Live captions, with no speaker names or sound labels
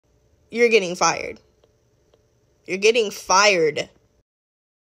you're getting fired. You're getting fired.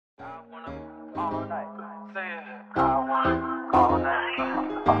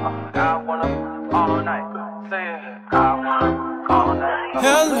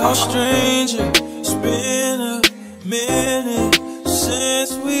 Hello, stranger. It's been a minute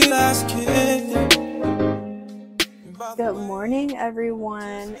since we last kicked. Good morning,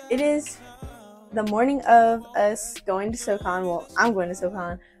 everyone. It is the morning of us going to SOCON. Well, I'm going to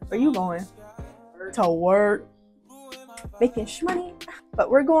SOCON. Where are you going? To work. Making money. But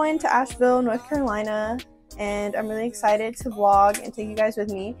we're going to Asheville, North Carolina, and I'm really excited to vlog and take you guys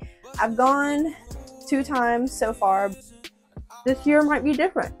with me. I've gone 2 times so far. This year might be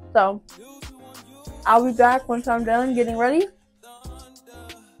different, so I'll be back once I'm done getting ready.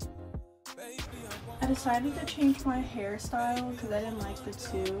 I decided to change my hairstyle because I didn't like the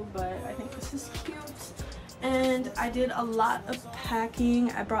 2, but I think this is cute. And I did a lot of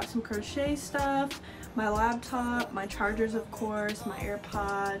packing. I brought some crochet stuff, my laptop, my chargers of course, my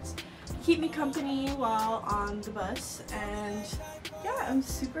AirPods, to keep me company while on the bus. And yeah, I'm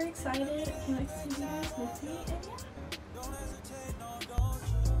super excited. I can't wait to see you guys with me, and yeah.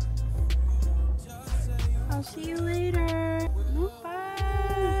 I'll see you later. Bye.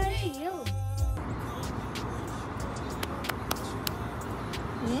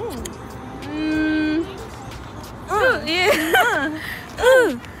 Yeah.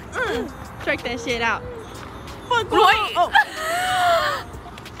 Check that shit out.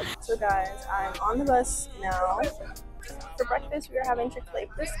 So guys, I'm on the bus now. For breakfast, we are having Chick-fil-A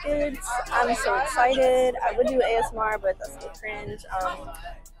biscuits. I'm so excited. I would do ASMR, but that's a little cringe.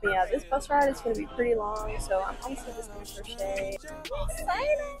 But yeah, this bus ride is going to be pretty long, so I'm honestly just going to crochet. I'm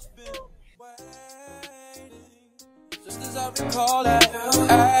excited. Just as I recall that,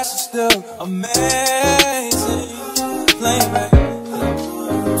 ass is still amazing. Playing back,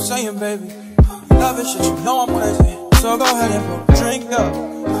 I'm saying, baby, love it, shit, you know I'm crazy. So go ahead and put a drink up.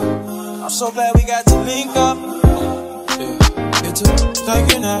 I'm so glad we got to link up. It's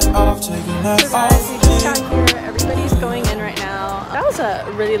taking that off, taking that off. So guys, we just got here. Everybody's going in right now. That was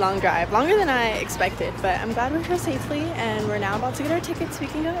a really long drive, longer than I expected, but I'm glad we're here safely, and we're now about to get our tickets so we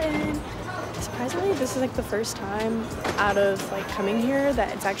can go in. Surprisingly, this is like the first time out of like coming here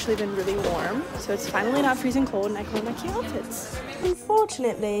that it's actually been really warm, so it's finally not freezing cold and I can wear my cute outfits.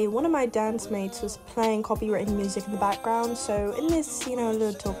 Unfortunately, one of my dance mates was playing copywritten music in the background, so in this,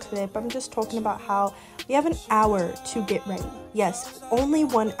 little clip, I'm just talking about how we have an hour to get ready. Yes, only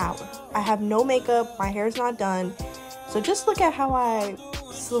 1 hour. I have no makeup, my hair's not done, so just look at how I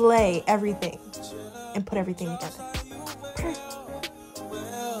slay everything and put everything together.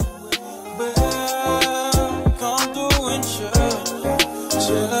 Come through and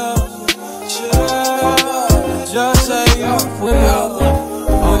just say you will.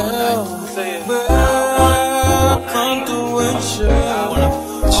 Come through and chill.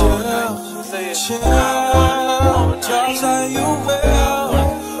 Just say you will.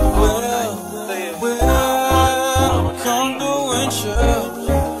 Come through and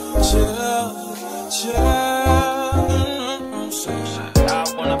chill.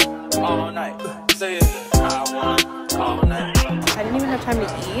 I didn't even have time to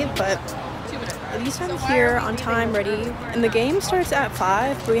eat, but at least I'm here on time, ready. And the game starts at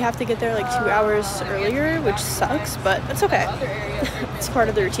 5, but we have to get there like 2 hours earlier, which sucks, but that's okay. It's part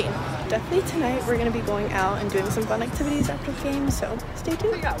of the routine. Definitely tonight we're going to be going out and doing some fun activities after the game, so stay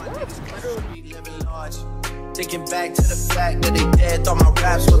tuned. Thinking back to the fact that they dead, thought my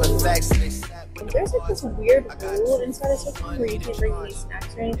raps were the facts. There's like this weird rule inside of SOCON where you can't bring any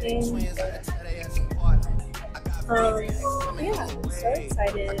snacks or anything. Yeah, I'm so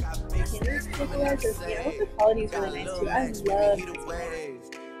excited. I can't wait to take you guys with me. I hope the quality is really nice too. I love it.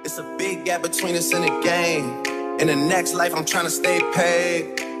 It's a big gap between us and the game. In the next life, I'm trying to stay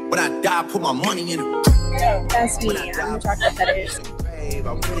paid. When I die, put my money in the. That's me. I'm the chocolate fetish.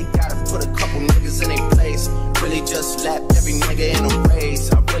 I really gotta put a couple niggas in their place. Really just slapped every nigga in a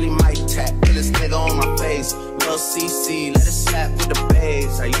race. I really might tap this nigga on my face. Lil CC, let it slap with the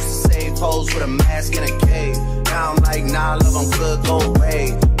babes. I used to save hoes with a mask in a cave. Now I'm like, nah, love, I'm good, go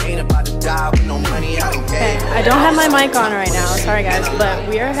away. Ain't about to die with no money out in okay, I don't have my mic on right now, sorry guys, but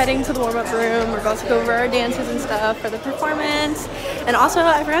we are heading to the warm-up room. We're about to go over our dances and stuff for the performance. And also,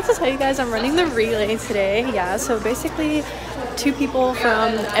 I forgot to tell you guys, I'm running the relay today. Yeah, so basically 2 people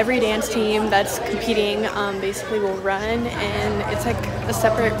from every dance team that's competing basically will run, and it's like a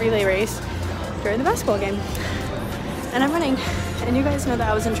separate relay race during the basketball game. And I'm running, and you guys know that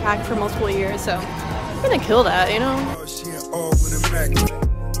I was in track for multiple years, so I'm gonna kill that,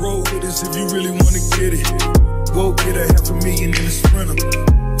 Roll with us if you really wanna get it. Go get $500,000 in the sprinter.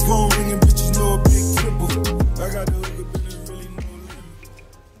 Phone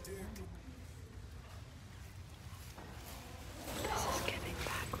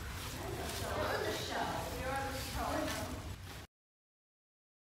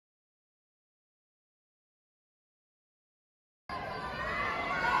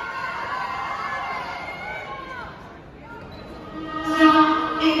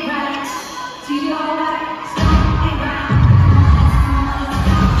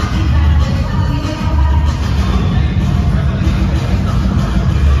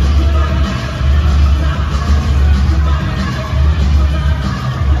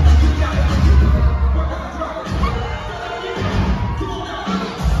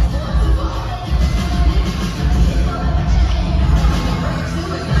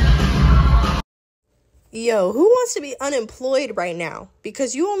Yo, who wants to be unemployed right now?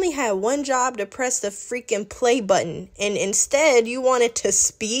 Because you only had one job to press the freaking play button, and instead you wanted to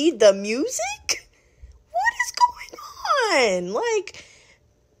speed the music? What is going on? Like,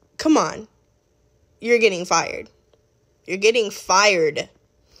 come on. You're getting fired. You're getting fired.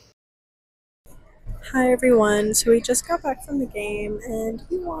 Hi everyone, so we just got back from the game and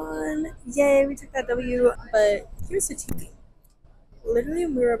we won. Yay, we took that W, but here's the tea. Literally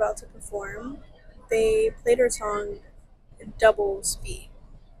when we were about to perform, they played our song double speed.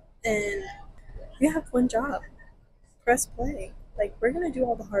 And you have one job. Press play. Like, we're gonna do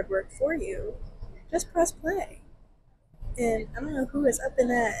all the hard work for you. Just press play. And I don't know who is up in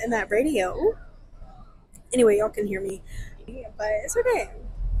that radio. Anyway, y'all can hear me. But it's okay.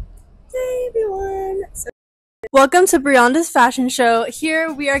 Yay, everyone! So, welcome to Brianda's fashion show.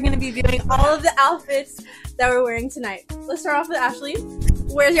 Here we are going to be viewing all of the outfits that we're wearing tonight. Let's start off with Ashley.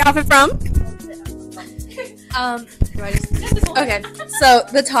 Where's your outfit from? Okay, so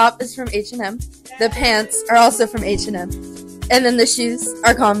the top is from H&M. The pants are also from H&M. And then the shoes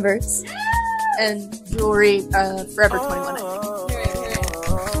are Converse. And jewelry, Forever 21, I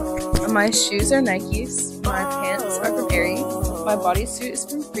think. My shoes are Nikes. My pants are from Aerie. My bodysuit is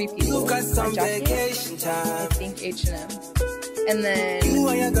from Free People. My jacket, I think H&M. And then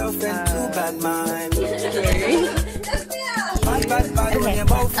jewelry. Okay, my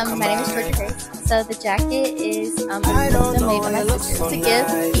name is Georgia Grace. So the jacket is custom made by my sister to give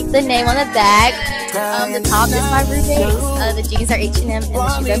the name on the back. The top is my Rubik's. The jeans are H&M and the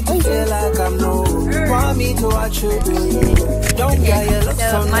shoes are Blazers.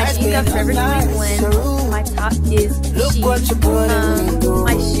 So my jeans are Forever 21. My top is Shein.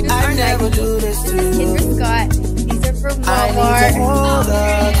 My shoes are Nike. These are Scott. These are from Walmart.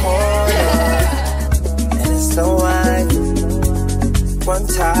 So one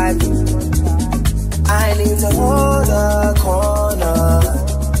time I need to hold a corner,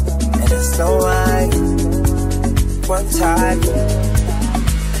 and it's so right. One time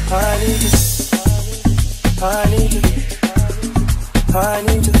I need you, I need you, I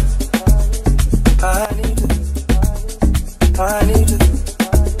need you, I need you, I need you,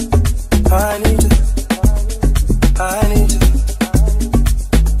 I need you, I need you.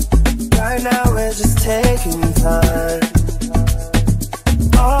 Right now we're just taking time.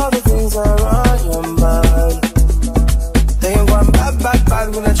 All the things are on your mind. They ain't one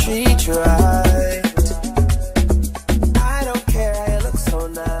bad when I treat you right. I don't care how you look so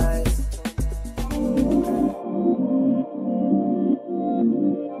nice.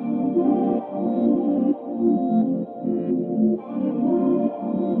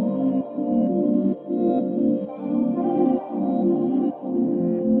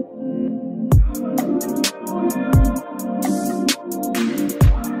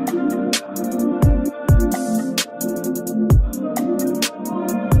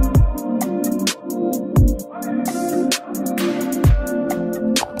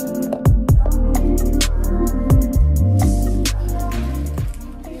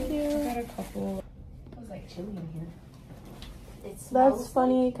 That's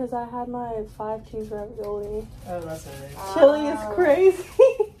funny because I had my 5 cheese ravioli. Oh, that's nice. Chili is crazy.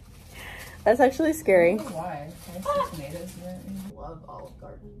 That's actually scary. Why? Can I see tomatoes in it? I love Olive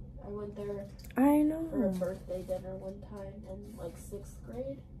Garden. I went there I know. for a birthday dinner one time in like 6th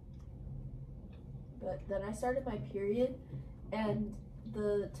grade. But then I started my period and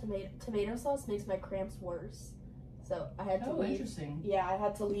the tomato sauce makes my cramps worse. So I had to leave. Interesting. Yeah, I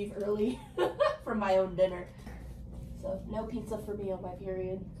had to leave early for my own dinner. So no pizza for me on my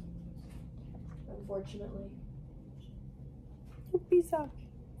period, unfortunately. Pizza.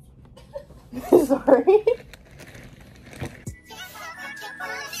 Sorry.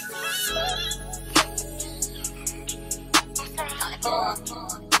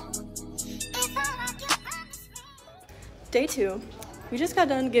 Day 2. We just got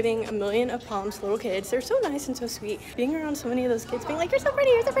done giving a million of palms to little kids. They're so nice and so sweet. Being around so many of those kids being like, you're so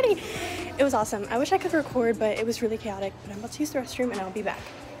pretty, you're so pretty. It was awesome. I wish I could record, but it was really chaotic. But I'm about to use the restroom and I'll be back.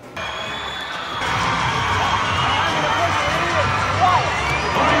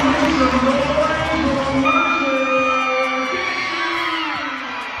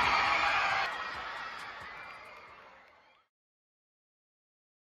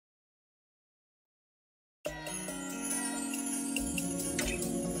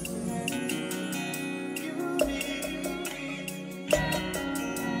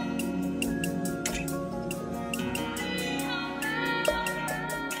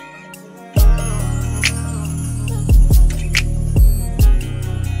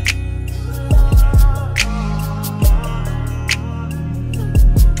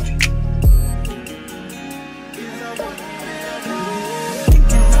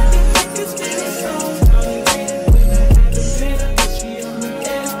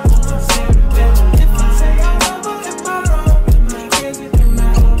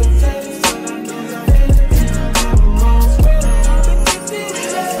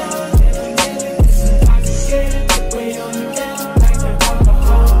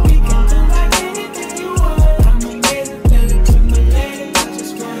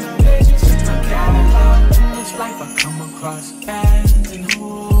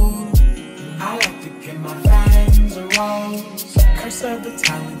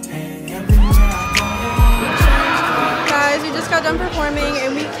 Guys, we just got done performing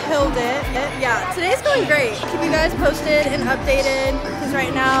and we killed it. Yeah, today's going great. Keep you guys posted and updated because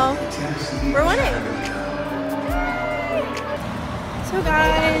right now we're winning. So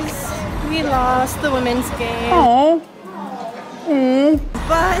guys, we lost the women's game. Aww.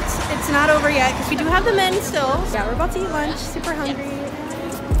 But it's not over yet because we do have the men still. Yeah, we're about to eat lunch. Super hungry.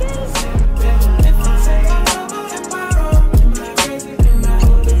 Yes.